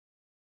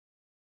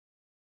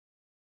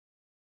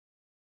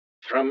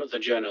From the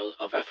Journal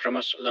of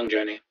Ephramus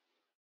Longjourney,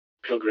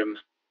 Pilgrim,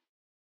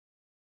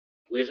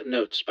 with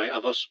notes by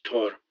Avos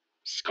Tor,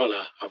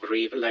 scholar of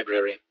Reeve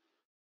Library.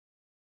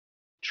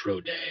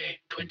 Chroday,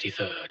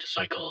 23rd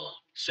cycle,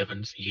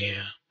 7th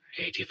year,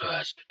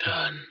 81st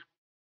turn.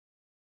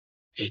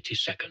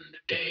 82nd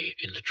day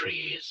in the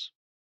trees.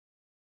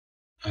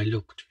 I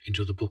looked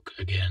into the book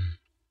again.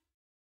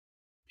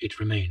 It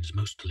remains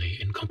mostly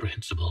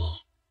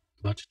incomprehensible,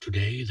 but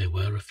today there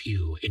were a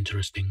few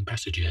interesting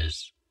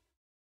passages.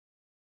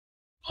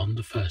 On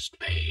the first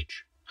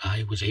page,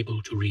 I was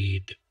able to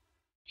read,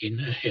 "In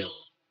a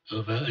hill,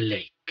 over a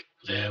lake,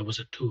 there was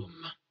a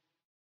tomb,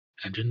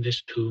 and in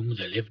this tomb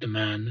there lived a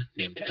man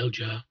named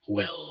Elja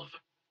Welv.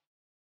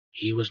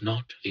 He was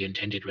not the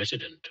intended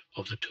resident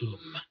of the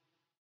tomb.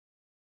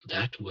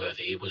 That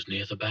worthy was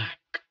near the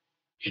back,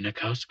 in a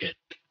casket,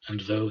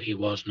 and though he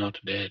was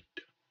not dead,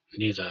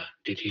 neither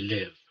did he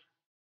live.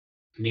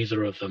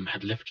 Neither of them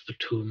had left the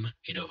tomb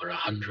in over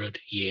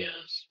 100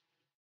 years.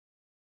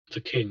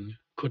 The king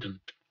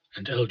couldn't,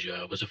 and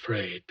Elja was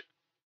afraid.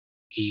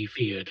 He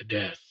feared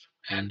death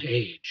and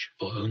age,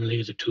 for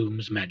only the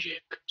tomb's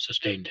magic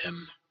sustained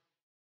him."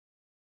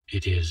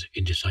 It is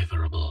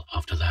indecipherable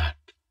after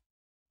that.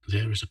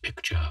 There is a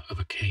picture of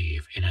a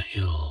cave in a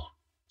hill,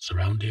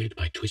 surrounded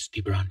by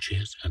twisty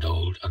branches and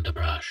old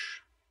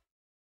underbrush.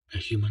 A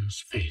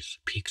human's face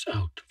peeks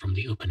out from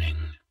the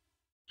opening,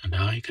 and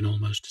I can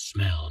almost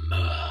smell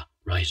myrrh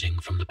rising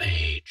from the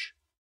page.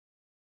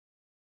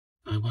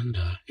 I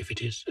wonder if it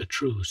is a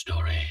true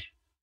story.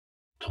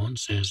 Torn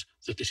says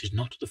that this is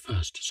not the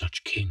first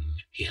such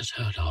king he has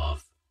heard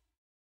of.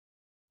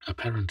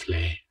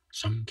 Apparently,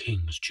 some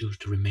kings choose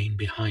to remain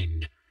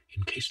behind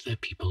in case their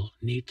people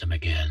need them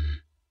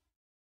again.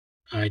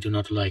 I do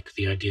not like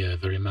the idea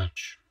very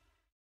much.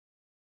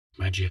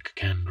 Magic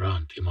can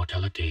grant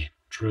immortality,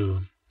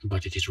 true,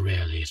 but it is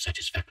rarely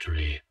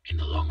satisfactory in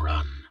the long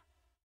run.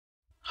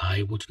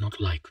 I would not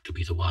like to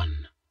be the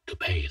one to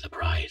pay the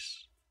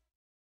price.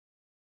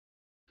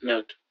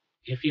 Note: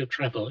 if you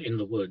travel in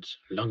the woods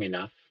long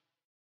enough,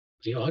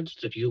 the odds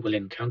that you will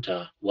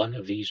encounter one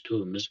of these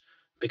tombs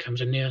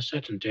becomes a near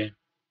certainty.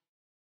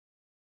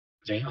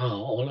 They are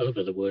all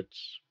over the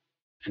woods,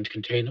 and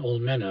contain all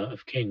manner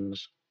of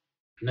kings,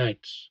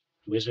 knights,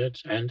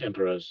 wizards, and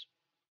emperors,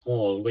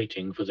 all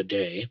waiting for the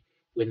day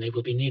when they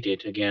will be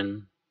needed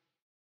again.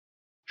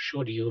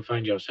 Should you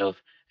find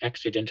yourself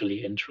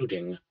accidentally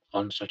intruding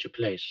on such a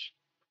place,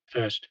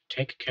 first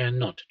take care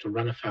not to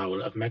run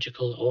afoul of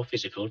magical or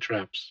physical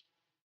traps.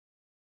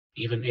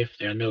 Even if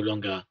they are no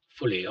longer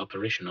fully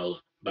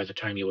operational by the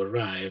time you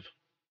arrive,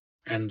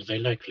 and they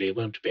likely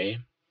won't be,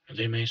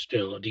 they may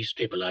still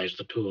destabilize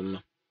the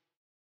tomb,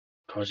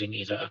 causing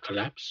either a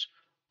collapse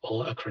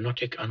or a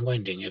chronotic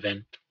unwinding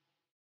event.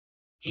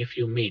 If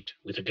you meet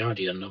with the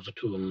guardian of the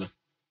tomb,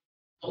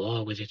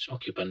 or with its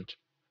occupant,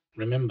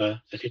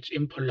 remember that it's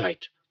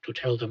impolite to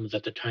tell them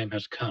that the time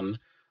has come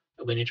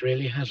when it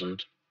really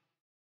hasn't.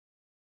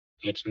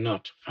 It's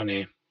not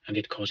funny, and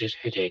it causes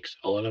headaches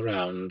all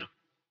around.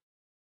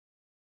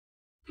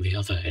 The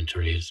other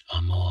entries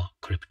are more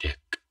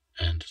cryptic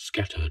and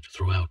scattered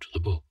throughout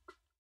the book.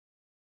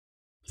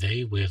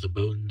 They wear the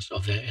bones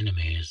of their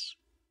enemies,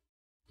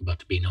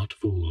 but be not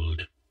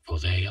fooled, for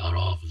they are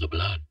of the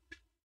blood.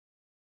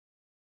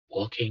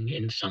 Walking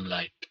in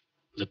sunlight,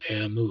 the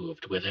pair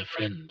moved where their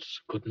friends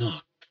could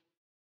not.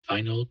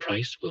 Final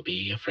price will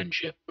be a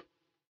friendship.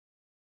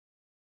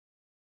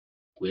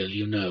 Will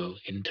you know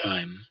in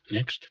time,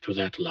 next to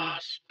that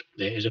last,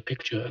 there is a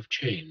picture of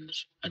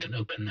chains and an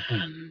open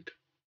hand.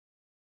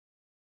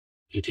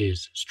 It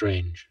is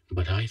strange,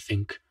 but I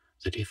think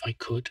that if I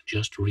could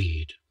just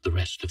read the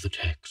rest of the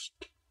text,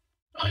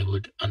 I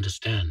would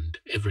understand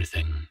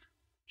everything,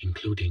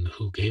 including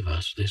who gave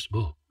us this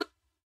book.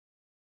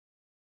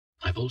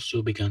 I've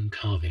also begun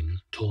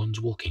carving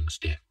Torn's walking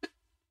stick.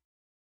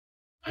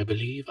 I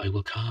believe I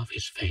will carve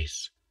his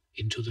face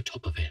into the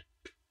top of it,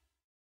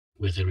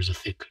 where there is a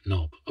thick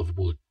knob of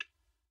wood.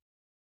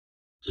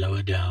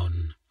 Lower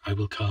down, I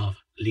will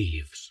carve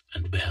leaves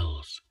and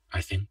bells,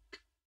 I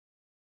think.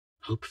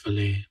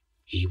 Hopefully,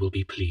 he will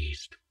be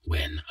pleased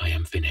when I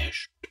am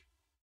finished.